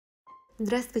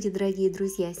Здравствуйте, дорогие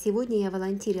друзья! Сегодня я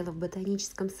волонтерила в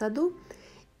ботаническом саду,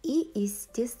 и,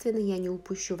 естественно, я не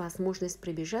упущу возможность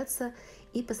пробежаться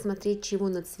и посмотреть, чего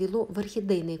нацвело в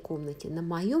орхидейной комнате. На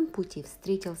моем пути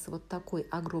встретился вот такой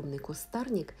огромный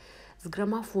кустарник с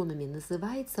граммофонами.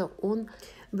 Называется он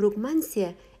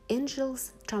Brugmansia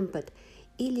Angel's Trumpet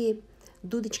или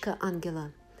дудочка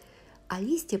ангела. А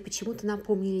листья почему-то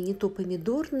напомнили не то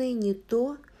помидорные, не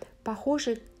то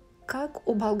похожие, как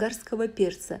у болгарского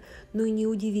перца. Но и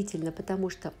неудивительно, потому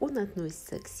что он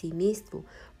относится к семейству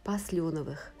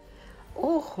посленовых.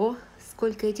 Ого,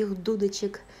 сколько этих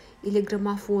дудочек или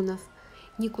граммофонов!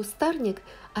 Не кустарник,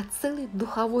 а целый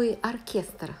духовой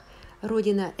оркестр.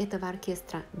 Родина этого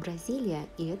оркестра – Бразилия,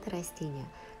 и это растение,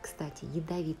 кстати,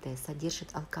 ядовитое, содержит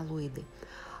алкалоиды.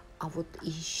 А вот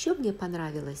еще мне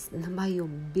понравилось на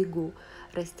моем бегу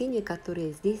растение,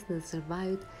 которое здесь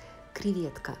называют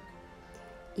креветка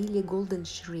или golden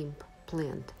shrimp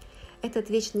plant. Этот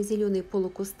вечно зеленый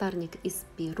полукустарник из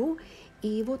Перу, и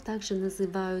его также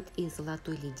называют и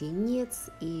золотой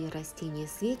леденец, и растение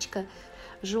свечка.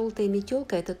 Желтая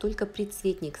метелка – это только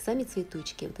предцветник, сами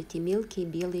цветочки, вот эти мелкие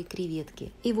белые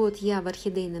креветки. И вот я в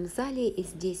орхидейном зале, и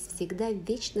здесь всегда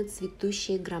вечно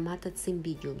цветущая граммата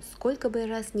цимбидиум. Сколько бы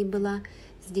раз ни была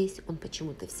здесь, он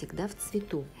почему-то всегда в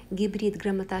цвету. Гибрид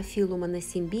грамматофилума на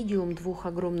симбидиум двух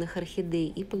огромных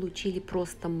орхидей, и получили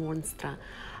просто монстра.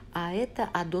 А это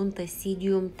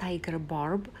Одонтосидиум Tiger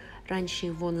Barb. Раньше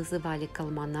его называли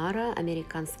Калманара.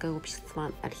 Американское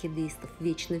общество орхидеистов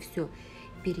вечно все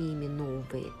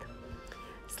переименовывает.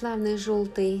 Славный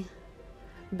желтый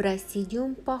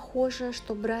Брасидиум, похоже,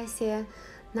 что Брасия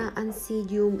на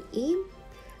Ансидиум. И,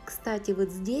 кстати, вот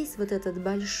здесь вот этот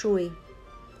большой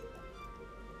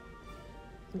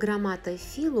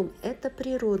грамматофилум – это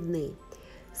природный.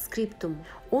 Скриптум.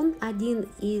 Он один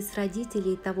из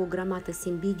родителей того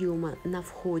грамматосимбидиума на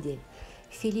входе.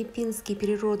 Филиппинский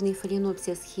природный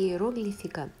фаленопсис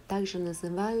хиероглифика также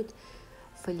называют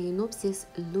фаленопсис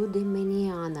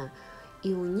людемениана,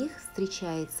 и у них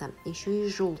встречается еще и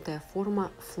желтая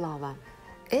форма флава.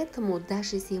 Этому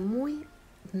даже зимой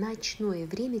в ночное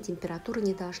время температура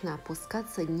не должна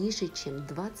опускаться ниже, чем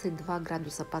 22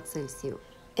 градуса по Цельсию.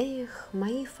 Эх,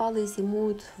 мои фалы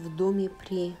зимуют в доме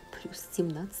при плюс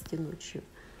 17 ночью.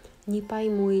 Не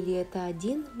пойму, или это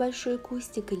один большой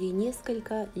кустик, или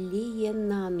несколько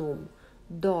лиенанум,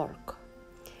 dark.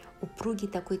 Упругий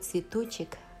такой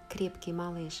цветочек, крепкий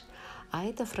малыш. А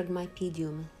это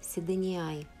фрагмопидиум,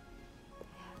 сидониай.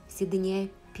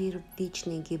 Сидониай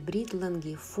первичный гибрид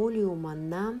лонгифолиума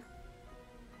на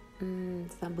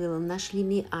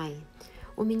шлемиай.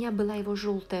 У меня была его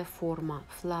желтая форма,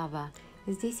 флава.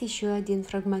 Здесь еще один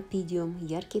фрагмопидиум,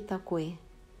 яркий такой.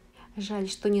 Жаль,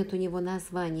 что нет у него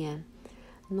названия,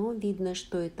 но видно,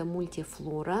 что это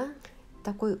мультифлора,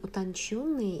 такой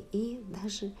утонченный и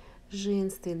даже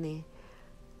женственный,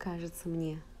 кажется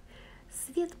мне.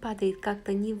 Свет падает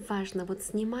как-то неважно. Вот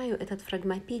снимаю этот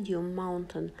фрагмопидиум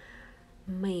Mountain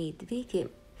Made.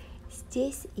 Видите,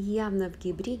 здесь явно в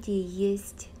гибриде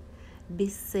есть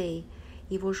бисей.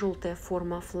 Его желтая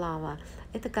форма флава.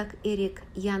 Это как Эрик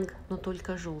Янг, но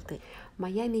только желтый.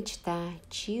 Моя мечта –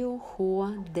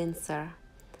 Чиохоа денсер.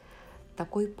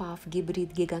 Такой паф,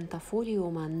 гибрид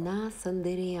гигантофолиума на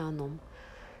сандерианум.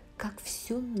 Как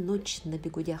всю ночь на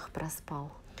бегудях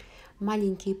проспал.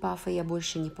 Маленькие пафы я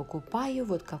больше не покупаю.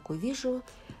 Вот как увижу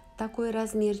такой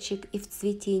размерчик и в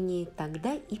цветении,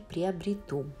 тогда и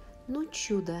приобрету. Ну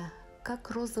чудо,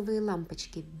 как розовые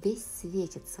лампочки, весь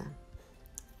светится.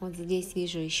 Вот здесь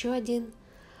вижу еще один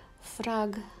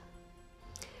фраг.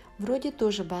 Вроде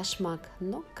тоже башмак,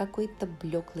 но какой-то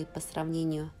блеклый по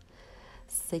сравнению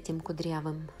с этим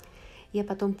кудрявым. Я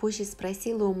потом позже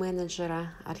спросила у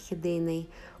менеджера орхидейной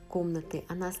комнаты.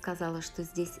 Она сказала, что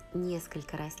здесь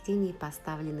несколько растений,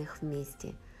 поставленных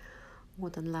вместе.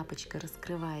 Вот он, лапочка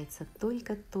раскрывается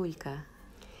только-только.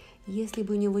 Если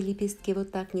бы у него лепестки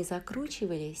вот так не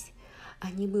закручивались,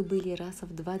 они бы были раза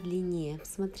в 2 длиннее.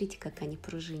 Смотрите, как они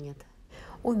пружинят.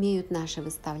 Умеют наши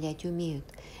выставлять, умеют.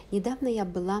 Недавно я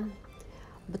была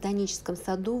в ботаническом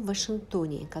саду в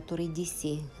Вашингтоне, который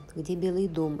DC, где Белый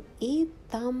дом. И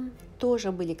там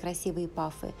тоже были красивые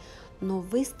пафы. Но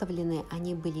выставлены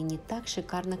они были не так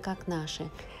шикарно, как наши.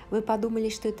 Вы подумали,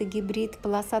 что это гибрид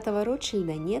полосатого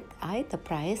Ротшильда? Нет, а это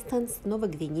проэстанс,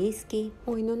 новогвинейский.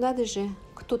 Ой, ну надо же,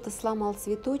 кто-то сломал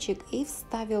цветочек и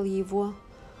вставил его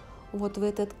вот в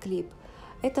этот клип.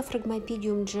 Это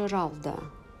фрагмопидиум Джералда.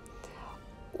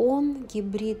 Он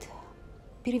гибрид,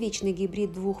 первичный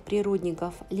гибрид двух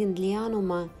природников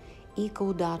Линдлианума и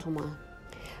Каудатума.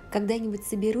 Когда-нибудь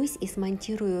соберусь и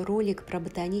смонтирую ролик про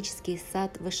ботанический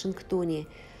сад в Вашингтоне.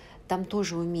 там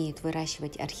тоже умеют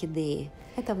выращивать орхидеи.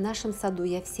 Это в нашем саду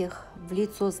я всех в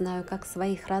лицо знаю, как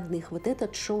своих родных. Вот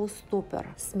этот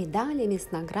шоу-стоппер с медалями,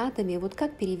 с наградами. Вот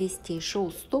как перевести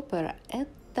шоу-стоппер?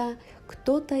 Это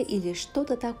кто-то или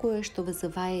что-то такое, что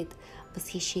вызывает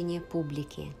восхищение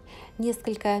публики.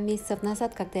 Несколько месяцев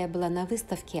назад, когда я была на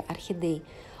выставке орхидей,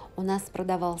 у нас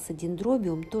продавался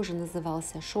дендробиум, тоже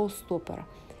назывался шоу-стоппер.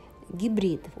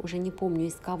 Гибрид, уже не помню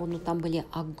из кого, но там были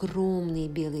огромные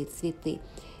белые цветы.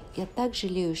 Я так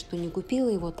жалею, что не купила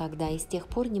его тогда и с тех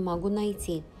пор не могу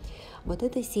найти. Вот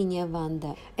это синяя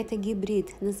ванда. Это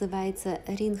гибрид, называется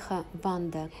ринха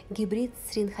ванда. Гибрид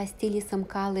с ринхостилисом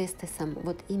каалестесом.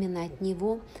 Вот именно от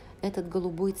него этот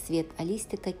голубой цвет. А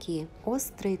листья такие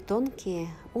острые, тонкие,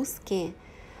 узкие,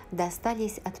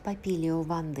 достались от папилио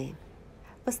ванды.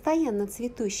 Постоянно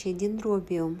цветущий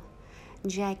дендробиум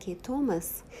Джеки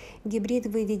Томас, гибрид,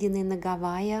 выведенный на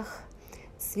Гавайях.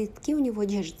 Цветки у него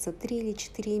держатся 3 или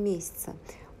 4 месяца.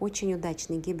 Очень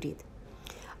удачный гибрид.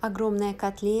 Огромная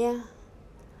котлея.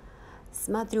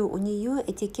 Смотрю, у нее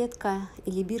этикетка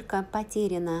или бирка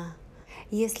потеряна.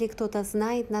 Если кто-то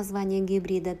знает название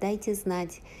гибрида, дайте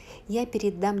знать. Я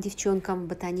передам девчонкам в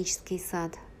ботанический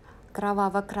сад.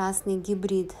 Кроваво-красный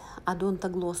гибрид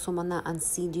Одонтоглоссума на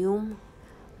ансидиум.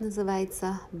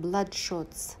 Называется Bloodshot.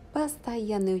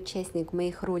 Постоянный участник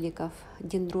моих роликов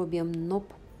дендробиум Nob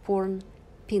Porn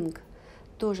Pink,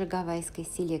 тоже гавайской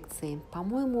селекции.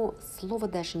 По-моему, слово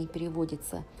даже не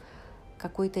переводится.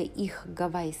 Какое-то их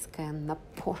гавайское на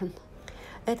порн.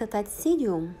 Этот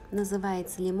ансидиум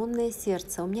называется лимонное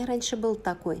сердце. У меня раньше был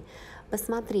такой.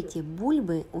 Посмотрите,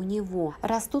 бульбы у него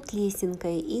растут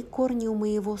лесенкой, и корни у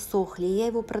моего сохли. Я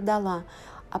его продала.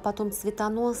 А потом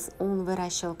цветонос он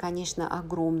выращивал, конечно,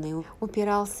 огромный.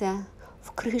 Упирался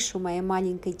в крышу моей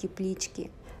маленькой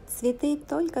теплички. Цветы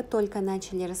только-только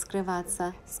начали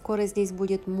раскрываться. Скоро здесь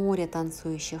будет море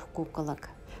танцующих куколок.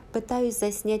 Пытаюсь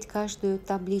заснять каждую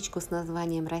табличку с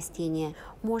названием растения.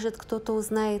 Может, кто-то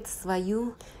узнает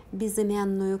свою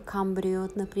безымянную камбрию,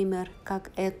 например,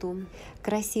 как эту.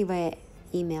 Красивое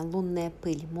имя, лунная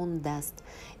пыль, мундаст.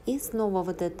 И снова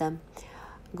вот это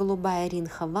голубая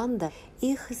ринха ванда.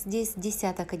 Их здесь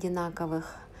десяток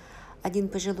одинаковых. Один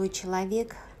пожилой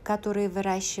человек, который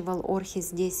выращивал орхи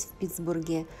здесь, в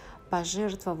Питтсбурге,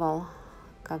 пожертвовал,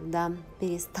 когда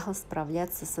перестал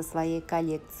справляться со своей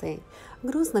коллекцией.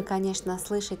 Грустно, конечно,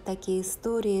 слышать такие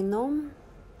истории, но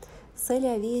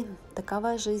сэля-ви,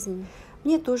 такова жизнь.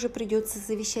 Мне тоже придется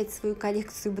завещать свою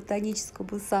коллекцию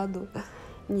ботаническому саду.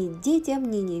 Ни детям,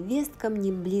 ни невесткам,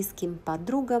 ни близким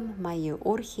подругам мои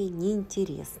орхи не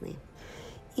интересны.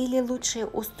 Или лучше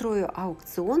устрою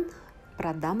аукцион,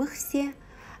 продам их все,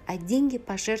 а деньги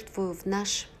пожертвую в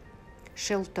наш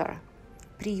шелтер,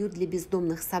 приют для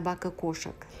бездомных собак и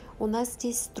кошек. У нас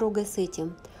здесь строго с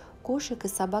этим. Кошек и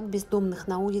собак бездомных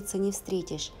на улице не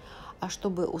встретишь. А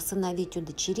чтобы усыновить,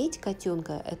 удочерить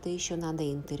котенка, это еще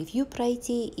надо интервью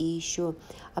пройти, и еще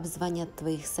обзвонят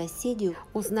твоих соседей,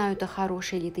 узнают, а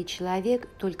хороший ли ты человек,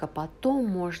 только потом,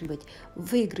 может быть,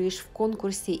 выиграешь в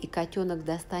конкурсе, и котенок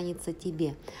достанется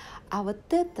тебе. А вот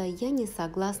это я не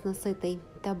согласна с этой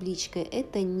табличкой.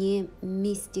 Это не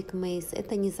Mystic Maze,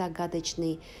 это не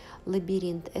загадочный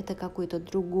лабиринт, это какой-то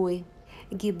другой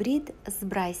гибрид с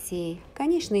брассией.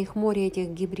 Конечно, их море, этих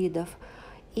гибридов,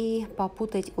 и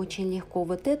попутать очень легко.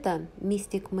 Вот это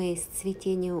Mystic Maze,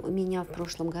 цветение у меня в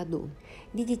прошлом году.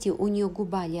 Видите, у нее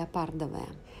губа леопардовая.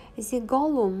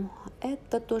 Зиголум –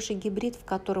 это тоже гибрид, в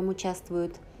котором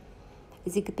участвует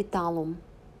зигопиталум.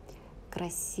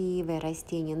 Красивое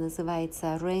растение,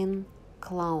 называется Rain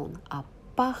Clown. А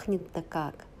пахнет-то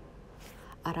как!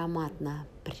 Ароматно,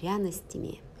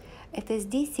 пряностями. Это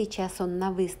здесь сейчас он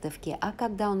на выставке, а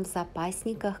когда он в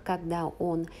запасниках, когда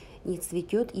он не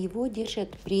цветет, его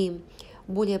держат при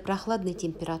более прохладной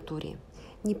температуре.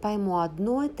 Не пойму,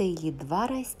 одно это или два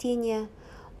растения,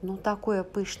 но такое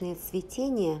пышное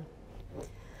цветение,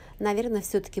 наверное,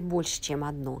 все-таки больше, чем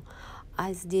одно.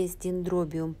 А здесь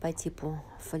дендробиум по типу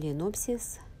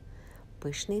фаленопсис,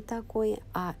 пышный такой,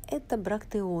 а это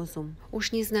брактеозум.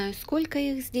 Уж не знаю, сколько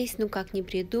их здесь, но как ни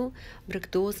приду,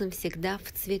 брактеозум всегда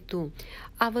в цвету.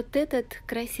 А вот этот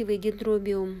красивый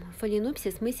дендробиум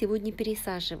фаленопсис мы сегодня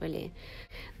пересаживали.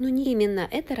 Но не именно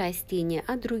это растение,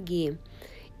 а другие.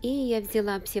 И я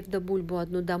взяла псевдобульбу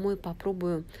одну домой,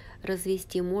 попробую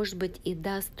развести, может быть, и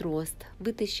даст рост.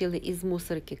 Вытащила из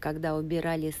мусорки, когда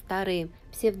убирали старые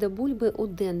псевдобульбы у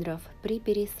дендров при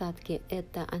пересадке.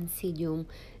 Это ансидиум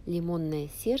лимонное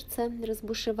сердце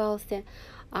разбушевался,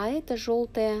 а это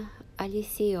желтая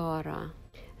алисиора.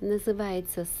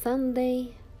 Называется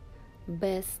Sunday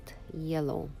Best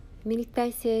Yellow.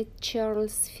 Мельтасия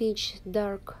Charles Fitch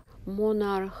Dark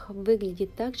Монарх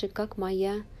выглядит так же, как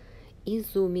моя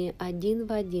Изуми, один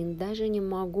в один. Даже не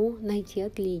могу найти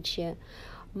отличия.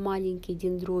 Маленький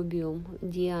дендробиум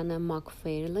Диана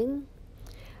Макферлин.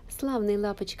 Славный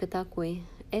лапочка такой.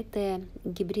 Это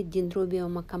гибрид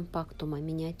дендробиума компактума,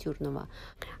 миниатюрного.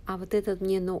 А вот этот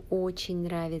мне очень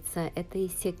нравится. Это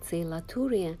из секции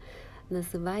Латурия.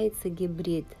 Называется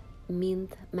гибрид Mint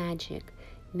Magic.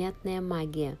 Мятная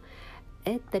магия.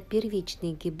 Это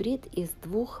первичный гибрид из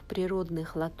двух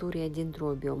природных латурия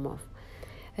дендробиумов.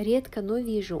 Редко, но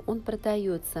вижу, он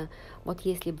продается. Вот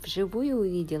если бы вживую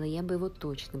увидела, я бы его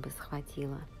точно бы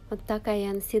схватила. Вот такая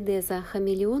ансидеза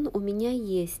хамелеон у меня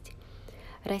есть.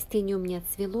 Растение у меня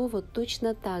цвело вот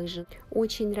точно так же.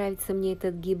 Очень нравится мне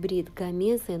этот гибрид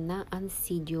гамезы на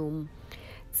ансидиум.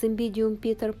 Цимбидиум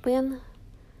Питер Пен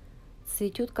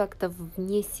цветет как-то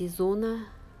вне сезона.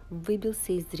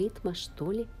 Выбился из ритма,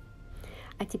 что ли?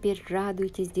 А теперь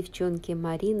радуйтесь, девчонки.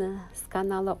 Марина с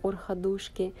канала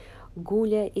Орхидушки,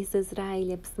 Гуля из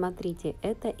Израиля. Посмотрите,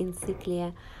 это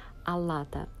энциклия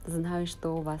Аллата. Знаю,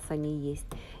 что у вас они есть.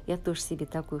 Я тоже себе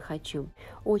такую хочу.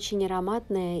 Очень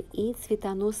ароматная, и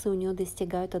цветоносы у нее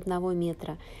достигают 1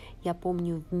 метра. Я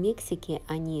помню, в Мексике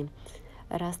они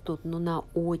растут, но на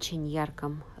очень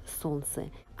ярком солнце.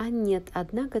 А нет,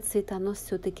 однако цветонос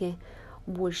все-таки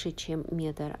больше, чем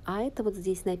метр. А это вот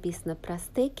здесь написано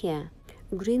простекия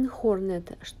Green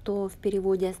Hornet, что в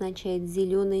переводе означает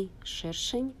зеленый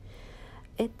шершень.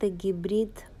 Это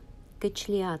гибрид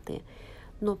качлеаты.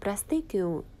 Но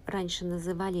простекию раньше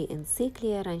называли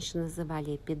энциклия, раньше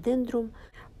называли эпидендрум.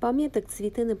 По мне так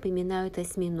цветы напоминают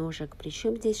осьминожек.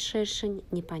 Причем здесь шершень,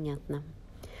 непонятно.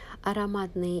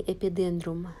 Ароматный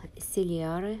эпидендрум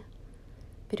селиары,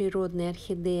 природная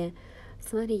орхидея.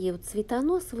 Смотрите, вот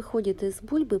цветонос выходит из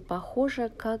бульбы,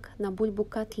 похоже, как на бульбу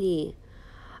котлеи.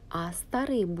 А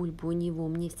старые бульбы у него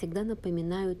мне всегда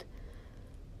напоминают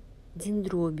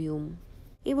дендробиум.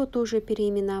 Его тоже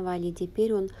переименовали.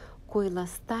 Теперь он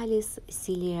Койлосталис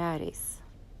силиарис.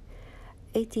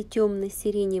 Эти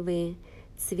темно-сиреневые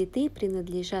цветы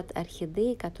принадлежат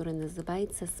орхидее, которая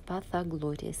называется Спасибо.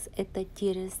 Это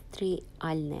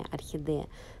террестриальная орхидея,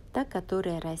 та,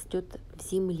 которая растет в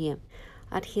земле.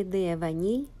 Орхидея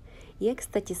ваниль. Я,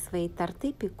 кстати, свои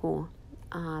торты пеку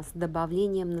с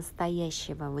добавлением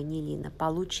настоящего ванилина,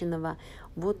 полученного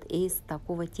вот из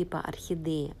такого типа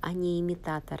орхидеи, а не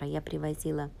имитатора. Я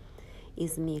привозила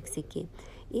из Мексики.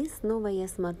 И снова я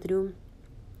смотрю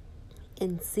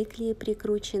энциклии,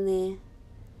 прикрученные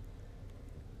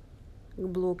к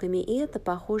блоками. И это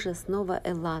похоже снова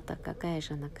элата. Какая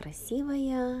же она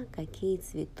красивая, какие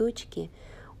цветочки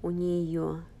у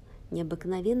нее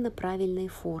необыкновенно правильной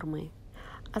формы.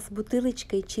 А с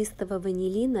бутылочкой чистого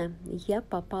ванилина я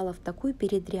попала в такую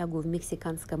передрягу в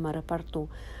мексиканском аэропорту,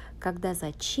 когда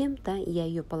зачем-то я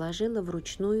ее положила в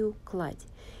ручную кладь.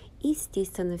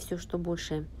 Естественно, все, что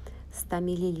больше 100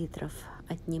 миллилитров,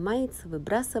 отнимается,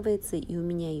 выбрасывается, и у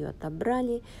меня ее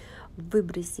отобрали,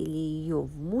 выбросили ее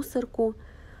в мусорку.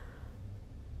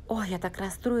 Ой, я так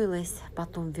расстроилась,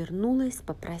 потом вернулась,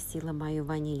 попросила мою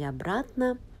ваниль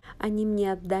обратно. Они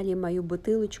мне отдали мою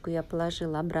бутылочку, я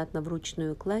положила обратно в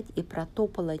ручную кладь и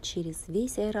протопала через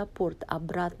весь аэропорт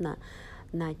обратно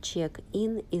на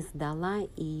чек-ин и сдала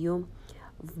ее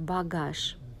в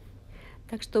багаж.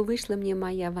 Так что вышла мне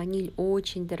моя ваниль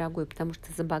очень дорогой, потому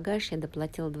что за багаж я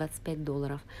доплатила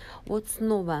 $25. Вот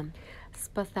снова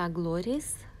Спасибо.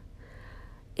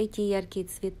 Эти яркие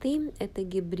цветы, это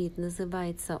гибрид,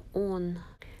 называется он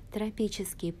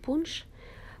тропический пунш.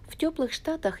 В теплых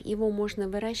штатах его можно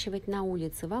выращивать на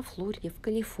улице, во Флориде, в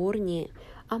Калифорнии.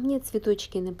 А мне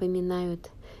цветочки напоминают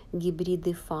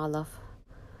гибриды фалов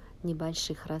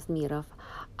небольших размеров.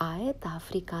 А это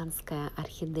африканская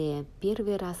орхидея.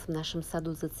 Первый раз в нашем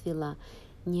саду зацвела.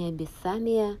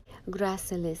 Необисамия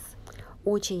грасселис.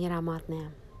 Очень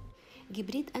ароматная.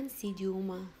 Гибрид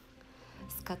ансидиума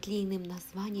с котлейным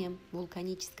названием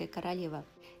 «Вулканическая королева».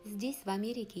 Здесь, в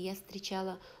Америке, я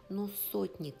встречала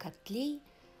сотни котлей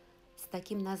с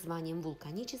таким названием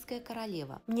 «Вулканическая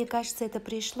королева». Мне кажется, это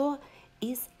пришло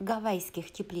из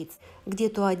гавайских теплиц, где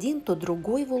то один, то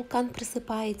другой вулкан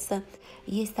просыпается.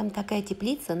 Есть там такая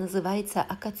теплица, называется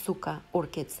Акацука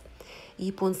Orchids.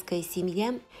 Японская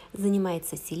семья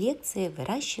занимается селекцией,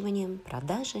 выращиванием,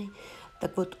 продажей.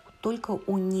 Так вот, только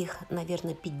у них,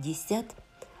 наверное, 50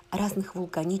 разных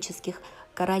вулканических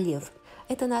королев.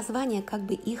 Это название как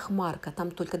бы их марка. Там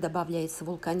только добавляется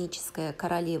вулканическая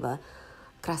королева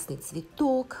красный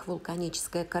цветок,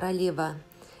 вулканическая королева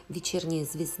вечерняя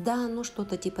звезда,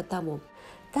 что-то типа того.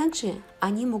 Также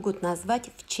они могут назвать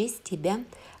в честь тебя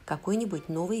какой-нибудь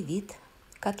новый вид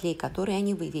котлей, которые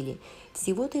они вывели.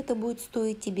 Всего-то это будет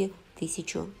стоить тебе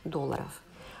 $1000.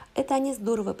 Это они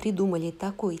здорово придумали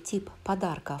такой тип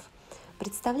подарков.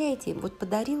 Представляете, вот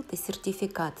подарил ты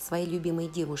сертификат своей любимой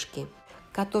девушке,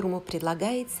 которому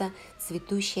предлагается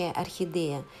цветущая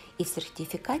орхидея, и в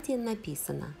сертификате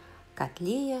написано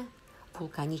 «Катлея,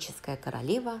 вулканическая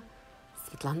королева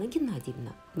Светлана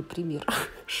Геннадьевна», например.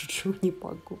 Шучу, не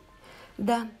могу.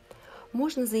 Да,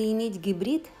 можно заиметь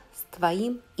гибрид с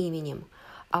твоим именем,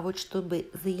 а вот чтобы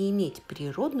заиметь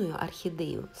природную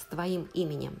орхидею с твоим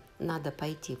именем, надо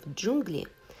пойти в джунгли,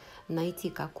 найти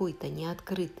какой-то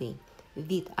неоткрытый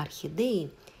вид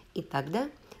орхидеи, и тогда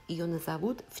ее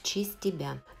назовут в честь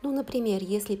тебя. Ну, например,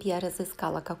 если бы я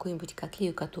разыскала какую-нибудь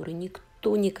котлею, которую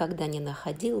никто никогда не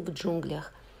находил в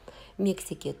джунглях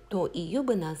Мексики, то ее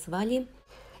бы назвали,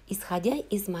 исходя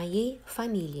из моей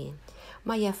фамилии.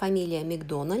 Моя фамилия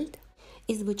Макдональд,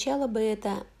 и звучало бы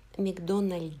это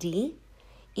Макдональди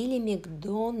или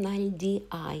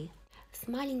Макдональди-ай с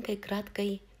маленькой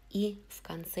краткой «и» в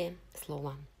конце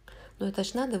слова. Но это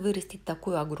ж надо вырастить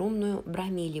такую огромную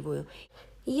бромелевую.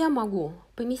 Я могу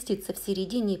поместиться в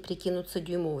середине и прикинуться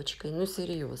дюймовочкой, ну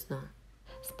серьезно.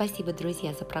 Спасибо,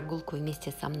 друзья, за прогулку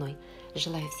вместе со мной.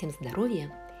 Желаю всем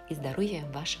здоровья и здоровья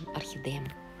вашим орхидеям.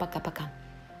 Пока-пока.